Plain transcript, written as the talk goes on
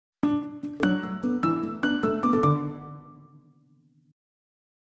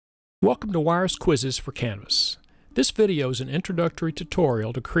Welcome to WIRIS Quizzes for Canvas. This video is an introductory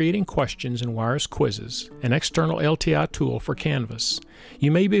tutorial to creating questions in WIRIS Quizzes, an external LTI tool for Canvas.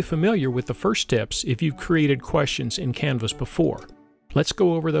 You may be familiar with the first steps if you've created questions in Canvas before. Let's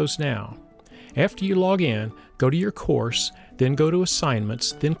go over those now. After you log in, go to your course, then go to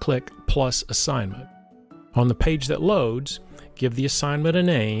Assignments, then click Plus Assignment. On the page that loads, give the assignment a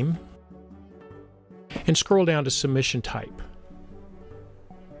name, and scroll down to Submission Type.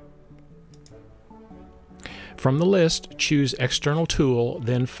 From the list, choose External Tool,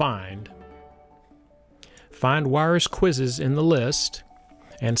 then Find. Find WIRIS Quizzes in the list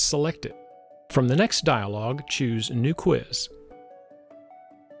and select it. From the next dialog, choose New Quiz.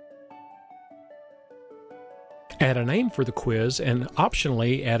 Add a name for the quiz and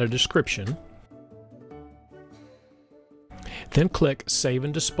optionally add a description. Then click Save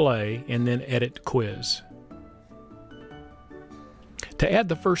and Display and then Edit Quiz. To add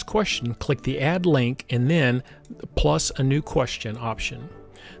the first question, click the Add Link and then plus a new question option.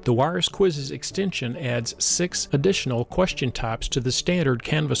 The WIRIS Quizzes extension adds 6 additional question types to the standard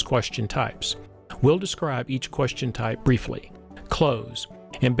Canvas question types. We'll describe each question type briefly. Close.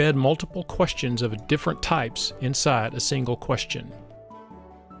 Embed multiple questions of different types inside a single question.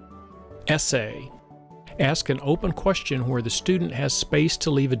 Essay. Ask an open question where the student has space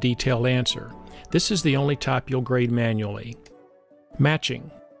to leave a detailed answer. This is the only type you'll grade manually. Matching.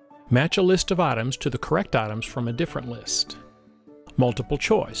 Match a list of items to the correct items from a different list. Multiple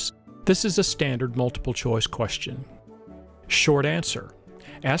choice. This is a standard multiple choice question. Short answer.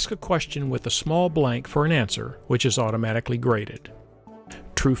 Ask a question with a small blank for an answer, which is automatically graded.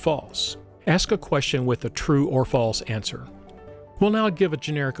 True-false. Ask a question with a true or false answer. We'll now give a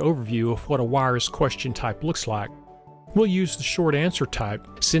generic overview of what a WIRIS question type looks like. We'll use the short answer type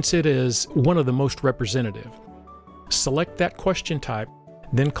since it is one of the most representative. Select that question type,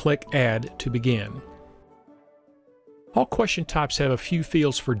 then click Add to begin. All question types have a few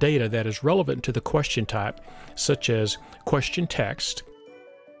fields for data that is relevant to the question type, such as question text,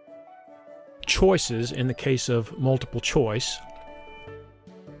 choices in the case of multiple choice,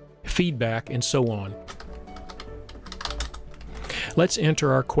 feedback, and so on. Let's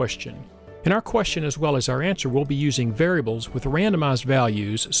enter our question. In our question as well as our answer, we'll be using variables with randomized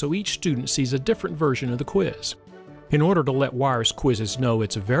values so each student sees a different version of the quiz. In order to let WIRIS Quizzes know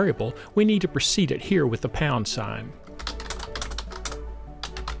it's a variable, we need to precede it here with the pound sign.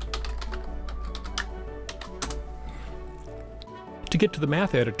 To get to the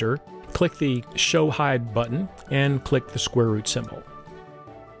math editor, click the Show Hide button and click the square root symbol.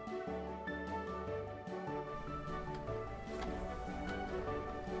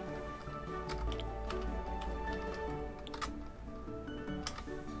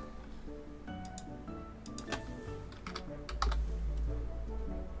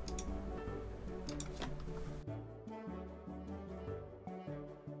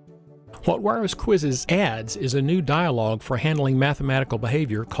 What WIRIS Quizzes adds is a new dialog for handling mathematical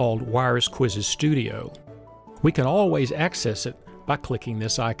behavior called WirisQuizzes Studio. We can always access it by clicking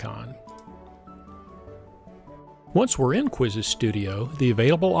this icon. Once we're in Quizzes Studio, the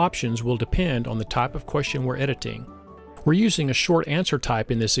available options will depend on the type of question we're editing. We're using a short answer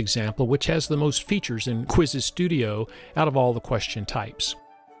type in this example, which has the most features in Quizzes Studio out of all the question types.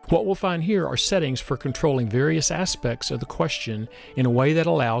 What we'll find here are settings for controlling various aspects of the question in a way that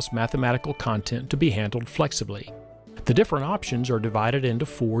allows mathematical content to be handled flexibly. The different options are divided into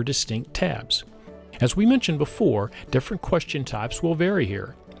 4 distinct tabs. As we mentioned before, different question types will vary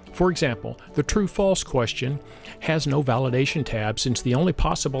here. For example, the true-false question has no validation tab since the only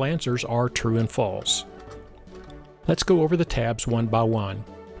possible answers are true and false. Let's go over the tabs one by one.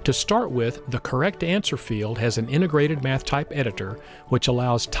 To start with, the correct answer field has an integrated math type editor, which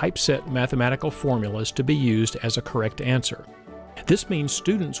allows typeset mathematical formulas to be used as a correct answer. This means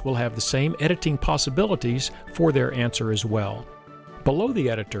students will have the same editing possibilities for their answer as well. Below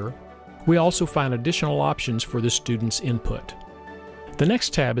the editor, we also find additional options for the student's input. The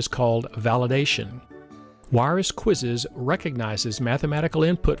next tab is called Validation. WIRIS Quizzes recognizes mathematical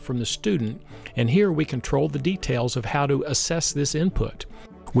input from the student, and here we control the details of how to assess this input.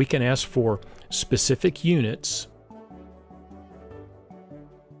 We can ask for specific units,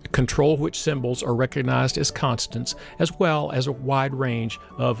 control which symbols are recognized as constants, as well as a wide range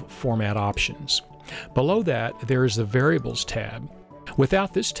of format options. Below that, there is the Variables tab.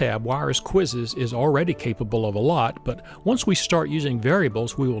 Without this tab, WIRIS Quizzes is already capable of a lot, but once we start using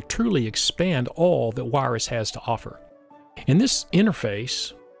variables, we will truly expand all that WIRIS has to offer. In this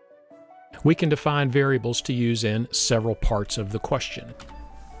interface, we can define variables to use in several parts of the question.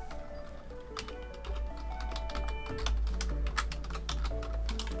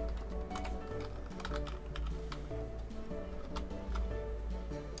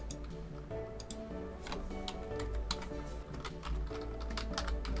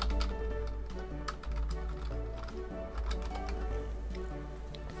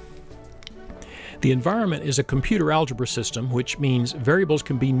 The environment is a computer algebra system, which means variables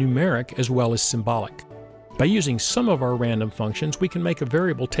can be numeric as well as symbolic. By using some of our random functions, we can make a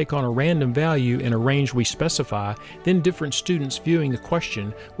variable take on a random value in a range we specify, then different students viewing the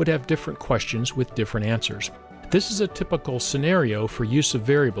question would have different questions with different answers. This is a typical scenario for use of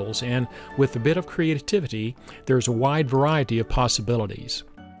variables, and with a bit of creativity, there's a wide variety of possibilities.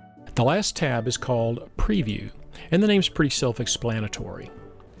 The last tab is called Preview, and the name's pretty self-explanatory.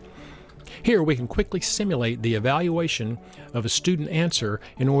 Here we can quickly simulate the evaluation of a student answer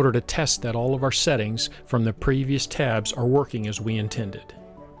in order to test that all of our settings from the previous tabs are working as we intended.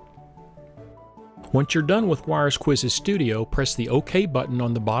 Once you're done with WirisQuizzes Studio, press the OK button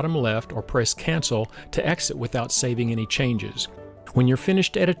on the bottom left or press Cancel to exit without saving any changes. When you're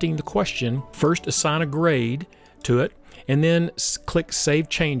finished editing the question, first assign a grade to it and then click Save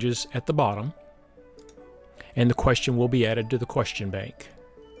Changes at the bottom, and the question will be added to the question bank.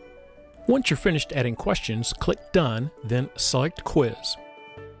 Once you're finished adding questions, click Done, then select Quiz.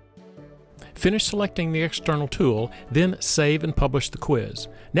 Finish selecting the external tool, then save and publish the quiz.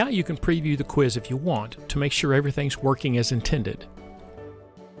 Now you can preview the quiz if you want to make sure everything's working as intended.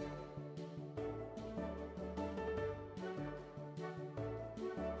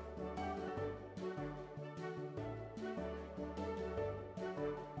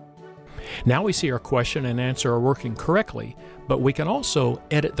 Now we see our question and answer are working correctly, but we can also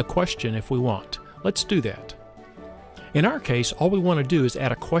edit the question if we want. Let's do that. In our case, all we want to do is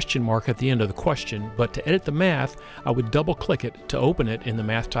add a question mark at the end of the question, but to edit the math, I would double-click it to open it in the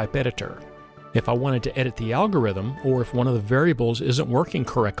Math Type Editor. If I wanted to edit the algorithm, or if one of the variables isn't working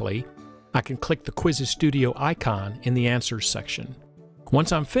correctly, I can click the Quizzes Studio icon in the Answers section.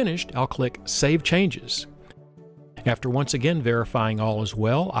 Once I'm finished, I'll click Save Changes. After once again verifying all is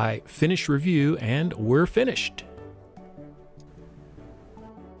well, I finish review and we're finished.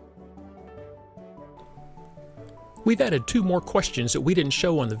 We've added 2 more questions that we didn't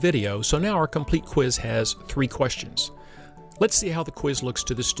show on the video, so now our complete quiz has 3 questions. Let's see how the quiz looks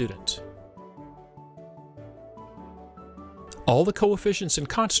to the student. All the coefficients and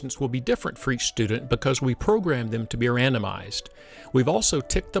constants will be different for each student because we programmed them to be randomized. We've also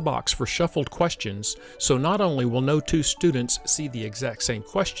ticked the box for shuffled questions, so not only will no 2 students see the exact same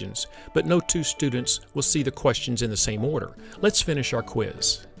questions, but no 2 students will see the questions in the same order. Let's finish our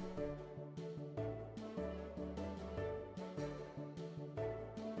quiz.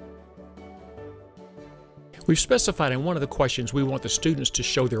 We've specified in one of the questions we want the students to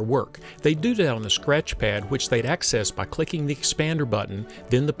show their work. They do that on the scratch pad, which they'd access by clicking the expander button,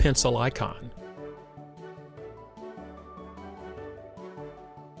 then the pencil icon.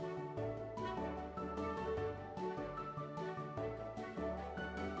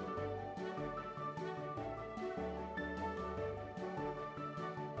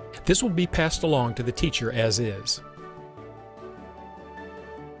 This will be passed along to the teacher as is.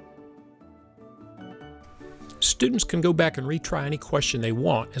 Students can go back and retry any question they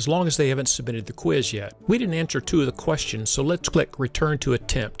want as long as they haven't submitted the quiz yet. We didn't answer 2 of the questions, so let's click Return to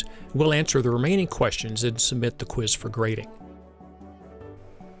Attempt. We'll answer the remaining questions and submit the quiz for grading.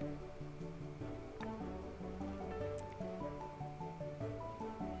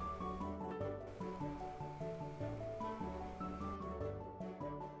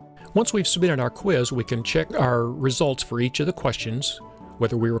 Once we've submitted our quiz, we can check our results for each of the questions,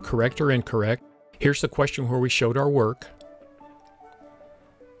 whether we were correct or incorrect. Here's the question where we showed our work.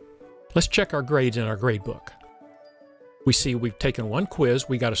 Let's check our grades in our gradebook. We see we've taken 1 quiz,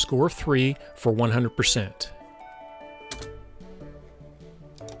 we got a score of 3 for 100%.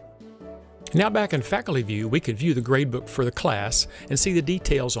 Now back in Faculty View, we could view the gradebook for the class and see the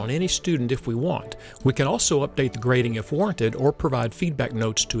details on any student if we want. We can also update the grading if warranted or provide feedback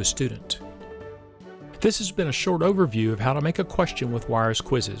notes to a student. This has been a short overview of how to make a question with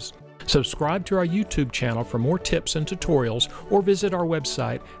WirisQuizzes. Subscribe to our YouTube channel for more tips and tutorials, or visit our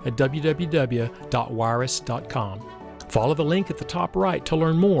website at www.wiris.com. Follow the link at the top right to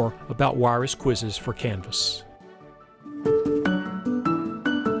learn more about WirisQuizzes for Canvas.